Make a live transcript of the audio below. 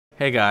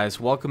Hey guys,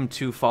 welcome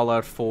to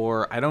Fallout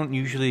 4. I don't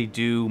usually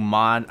do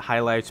mod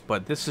highlights,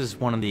 but this is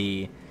one of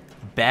the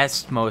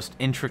best, most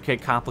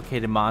intricate,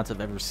 complicated mods I've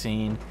ever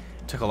seen.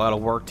 It took a lot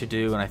of work to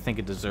do, and I think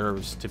it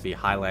deserves to be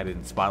highlighted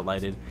and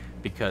spotlighted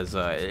because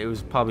it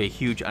was probably a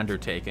huge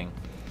undertaking.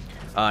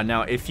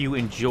 Now, if you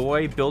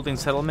enjoy building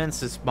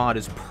settlements, this mod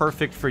is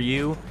perfect for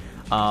you.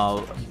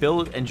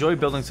 Enjoy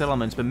building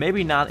settlements, but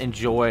maybe not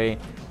enjoy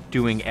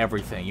doing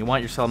everything. You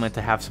want your settlement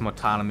to have some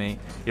autonomy.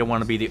 You don't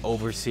want to be the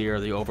overseer,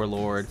 the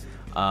overlord.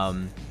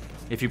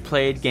 If you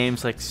played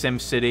games like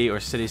SimCity or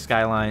City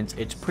Skylines,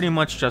 it's pretty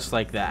much just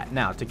like that.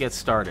 Now, to get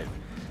started,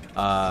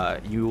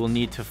 you will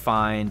need to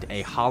find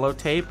a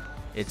holotape.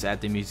 It's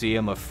at the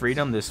Museum of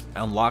Freedom. This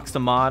unlocks the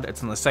mod.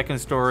 It's on the second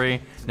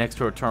story next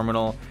to a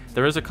terminal.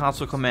 There is a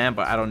console command,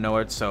 but I don't know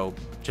it, so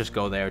just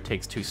go there. It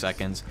takes 2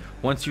 seconds.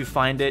 Once you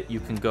find it, you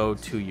can go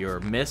to your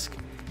MISC,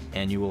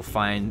 and you will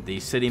find the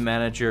City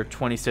Manager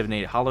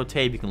 2078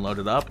 holotape. You can load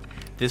it up.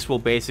 This will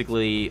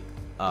basically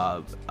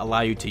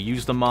allow you to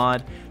use the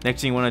mod.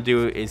 Next thing you want to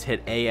do is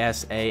hit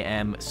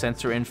ASAM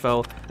sensor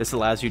info. This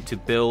allows you to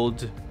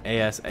build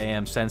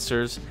ASAM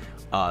sensors.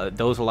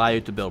 Those allow you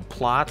to build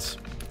plots.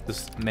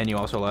 This menu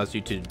also allows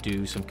you to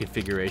do some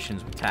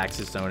configurations with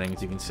taxes, zoning,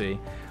 as you can see.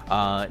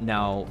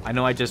 Now, I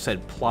know I just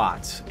said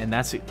plots, and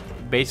that's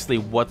basically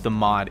what the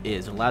mod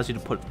is. It allows you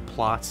to put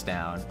plots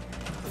down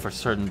for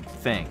certain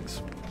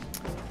things,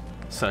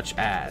 such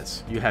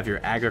as you have your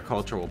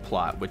agricultural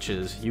plot, which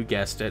is, you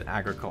guessed it,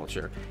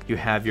 agriculture. You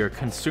have your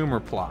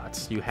consumer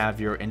plots, you have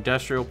your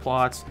industrial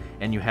plots,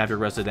 and you have your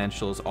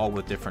residentials, all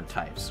with different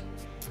types.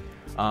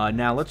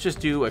 Now let's just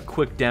do a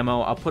quick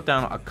demo. I'll put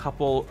down a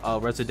couple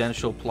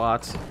residential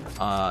plots.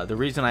 The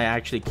reason I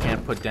actually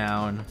can't put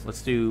down,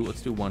 let's do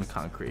one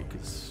concrete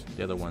because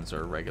the other ones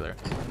are regular.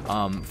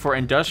 For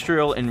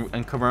industrial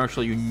and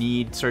commercial, you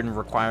need certain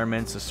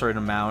requirements, a certain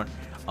amount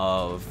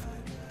of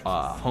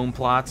home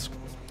plots.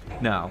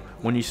 Now,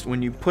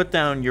 when you put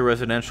down your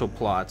residential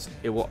plots,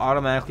 it will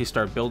automatically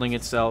start building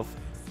itself.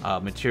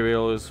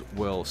 Materials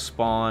will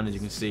spawn, as you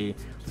can see,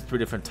 with 3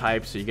 different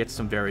types, so you get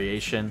some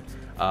variation.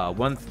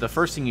 The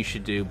first thing you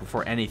should do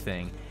before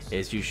anything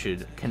is you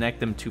should connect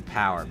them to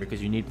power,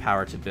 because you need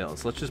power to build.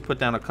 So let's just put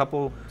down a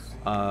couple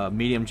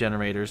medium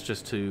generators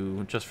just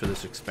for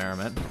this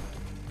experiment.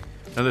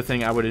 Another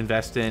thing I would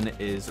invest in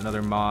is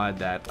another mod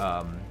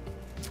that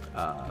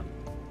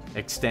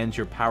extends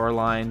your power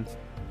line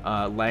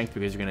length,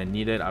 because you're going to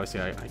need it. Obviously,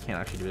 I can't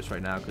actually do this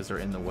right now because they're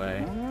in the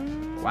way.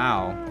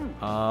 Wow.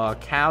 A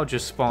cow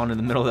just spawned in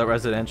the middle of that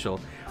residential.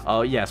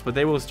 Yes, but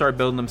they will start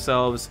building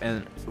themselves,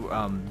 and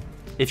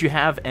if you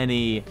have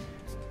any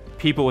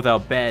people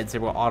without beds, they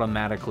will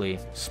automatically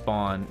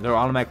spawn. They'll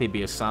automatically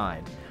be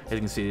assigned. As you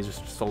can see, these are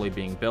slowly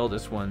being built.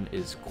 This one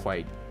is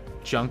quite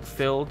junk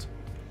filled.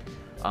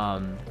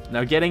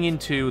 Now, getting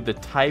into the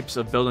types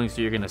of buildings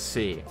that you're going to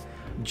see.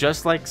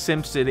 Just like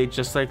SimCity,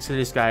 just like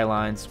City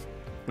Skylines,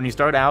 when you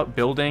start out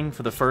building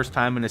for the first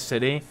time in a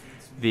city,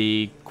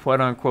 the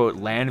quote-unquote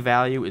land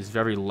value is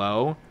very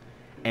low,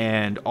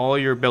 and all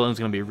your buildings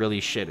are going to be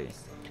really shitty.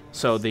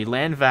 So the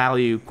land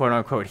value,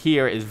 quote-unquote,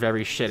 here is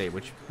very shitty,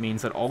 which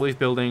means that all these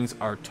buildings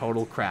are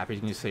total crap. As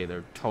you can see,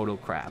 they're total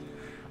crap.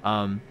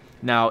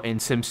 Now, in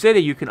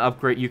SimCity, you can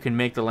upgrade, you can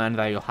make the land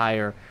value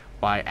higher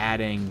by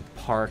adding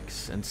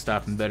parks and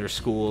stuff and better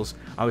schools.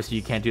 Obviously,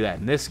 you can't do that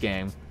in this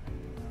game.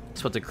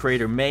 So what the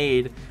creator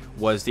made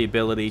was the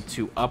ability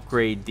to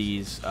upgrade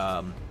these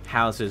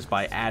houses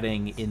by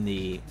adding in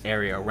the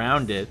area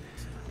around it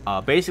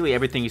basically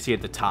everything you see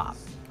at the top: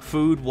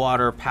 food,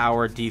 water,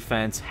 power,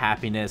 defense,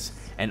 happiness,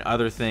 and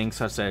other things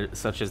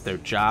such as their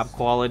job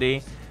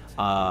quality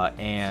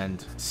and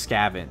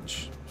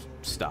scavenge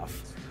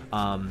stuff.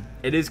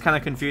 It is kind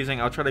of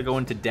confusing. I'll try to go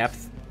into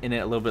depth in it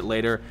a little bit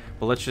later,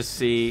 but let's just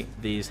see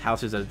these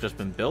houses that have just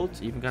been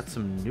built. Even got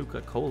some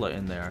Nuka-Cola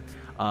in there.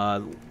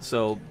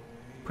 So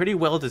pretty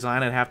well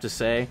designed, I'd have to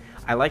say.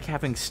 I like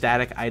having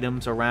static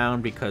items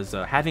around because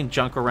having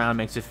junk around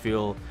makes it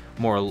feel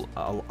more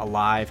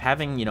alive.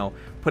 Having,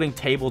 putting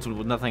tables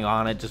with nothing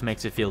on it just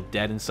makes it feel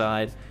dead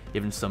inside.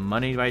 Giving some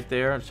money right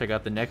there. Let's check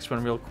out the next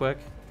one real quick.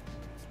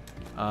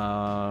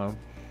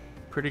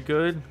 Pretty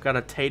good. Got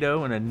a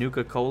Tato and a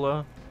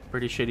Nuka-Cola.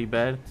 Pretty shitty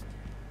bed.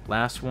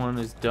 Last one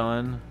is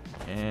done,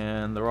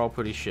 and they're all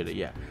pretty shitty.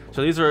 Yeah.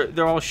 So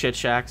they're all shit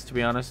shacks, to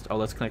be honest. Oh,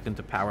 let's connect them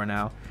to power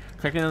now.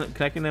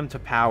 Connecting them to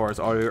power is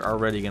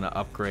already going to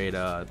upgrade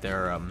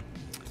their...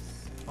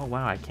 Oh,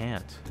 wow, I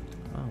can't.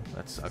 Oh,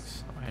 that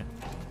sucks. All right.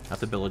 I have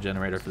to build a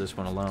generator for this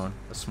one alone.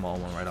 A small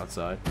one right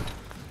outside.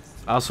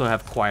 I also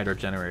have quieter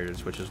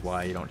generators, which is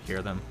why you don't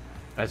hear them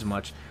as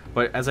much.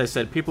 But as I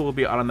said, people will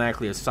be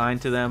automatically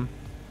assigned to them.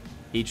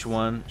 Each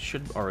one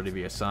should already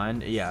be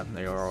assigned. Yeah,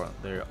 they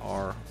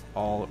are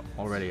all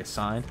already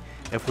assigned.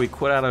 If we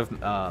quit out of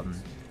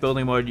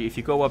building mode, if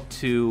you go up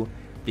to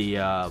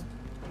the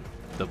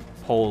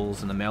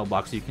poles in the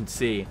mailbox, you can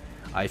see,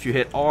 if you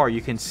hit R,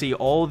 you can see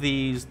all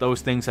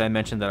those things that I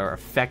mentioned that are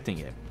affecting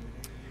it.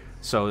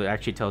 So it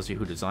actually tells you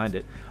who designed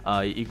it.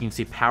 You can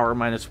see power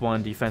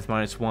 -1, defense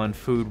 -1,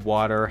 food,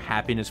 water,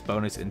 happiness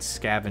bonus, and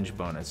scavenge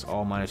bonus,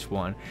 all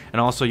 -1.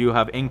 And also you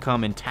have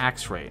income and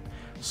tax rate.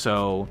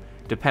 So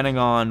depending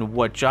on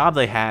what job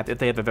they have, if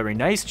they have a very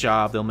nice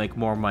job, they'll make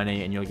more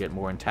money and you'll get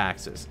more in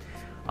taxes.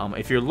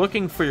 If you're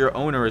looking for your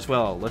owner as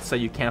well, let's say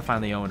you can't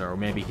find the owner, or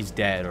maybe he's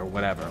dead or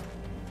whatever.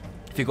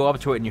 If you go up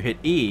to it and you hit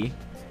E,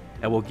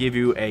 it will give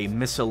you a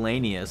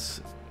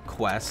miscellaneous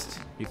quest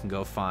you can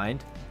go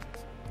find.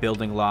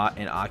 Building lot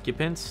and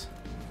occupants.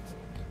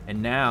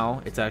 And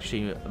now it's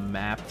actually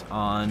mapped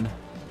on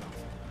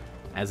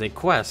as a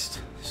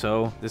quest.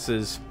 So this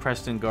is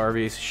Preston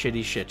Garvey's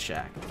Shitty Shit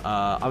Shack.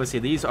 Obviously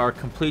these are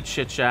complete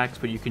shit shacks,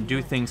 but you can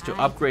do things to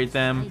upgrade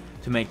them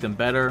to make them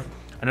better.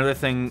 Another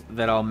thing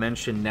that I'll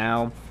mention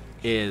now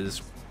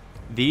is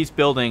these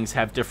buildings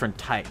have different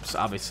types,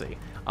 obviously.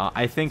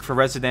 I think for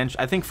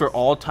residential, I think for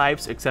all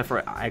types except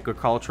for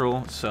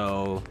agricultural,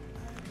 so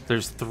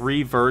there's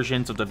 3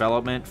 versions of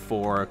development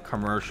for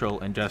commercial,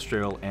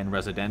 industrial, and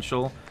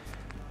residential.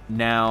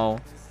 Now,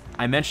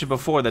 I mentioned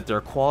before that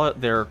their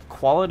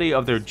quality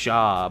of their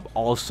job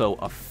also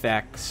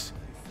affects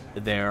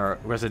their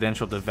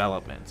residential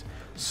development.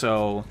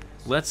 So,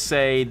 let's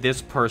say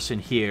this person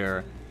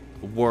here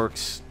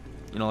works,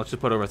 you know, let's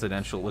just put a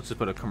residential, let's just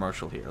put a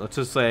commercial here. Let's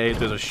just say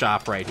there's a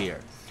shop right here.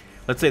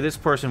 Let's say this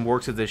person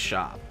works at this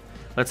shop.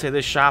 Let's say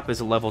this shop is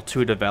a level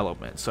 2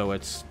 development, so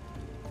it's,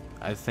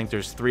 I think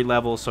there's 3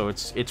 levels, so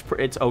it's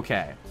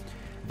okay.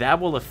 That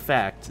will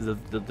affect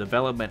the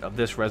development of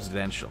this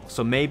residential.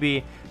 So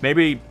maybe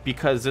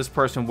because this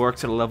person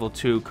works at a level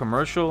 2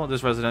 commercial,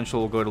 this residential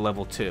will go to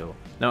level 2.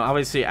 Now,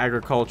 obviously,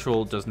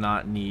 agricultural does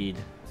not need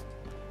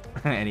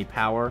any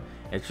power.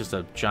 It's just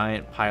a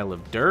giant pile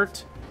of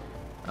dirt.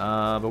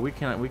 But we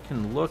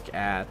can look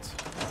at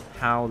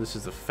how this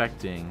is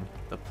affecting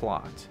the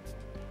plot.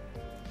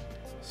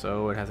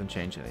 So it hasn't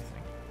changed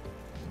anything.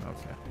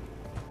 Okay.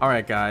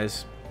 Alright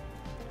guys,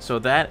 so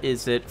that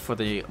is it for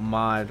the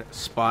mod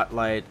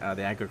Spotlight.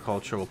 The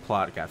agricultural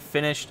plot got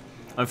finished.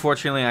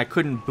 Unfortunately, I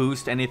couldn't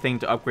boost anything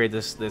to upgrade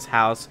this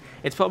house.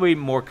 It's probably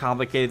more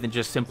complicated than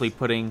just simply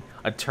putting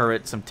a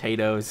turret, some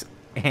potatoes,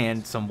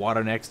 and some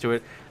water next to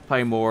it.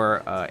 Probably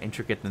more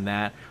intricate than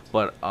that.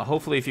 But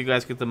hopefully if you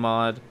guys get the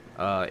mod,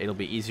 it'll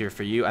be easier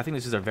for you. I think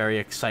this is a very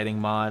exciting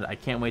mod. I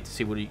can't wait to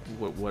see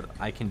what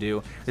I can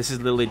do. This is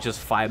literally just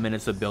 5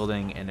 minutes of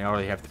building, and I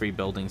already have 3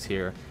 buildings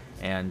here.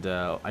 And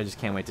I just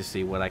can't wait to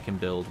see what I can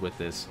build with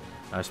this.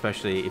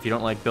 Especially if you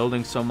don't like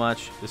building so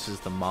much, this is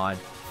the mod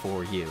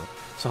for you.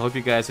 So I hope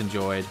you guys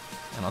enjoyed,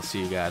 and I'll see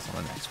you guys on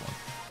the next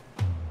one.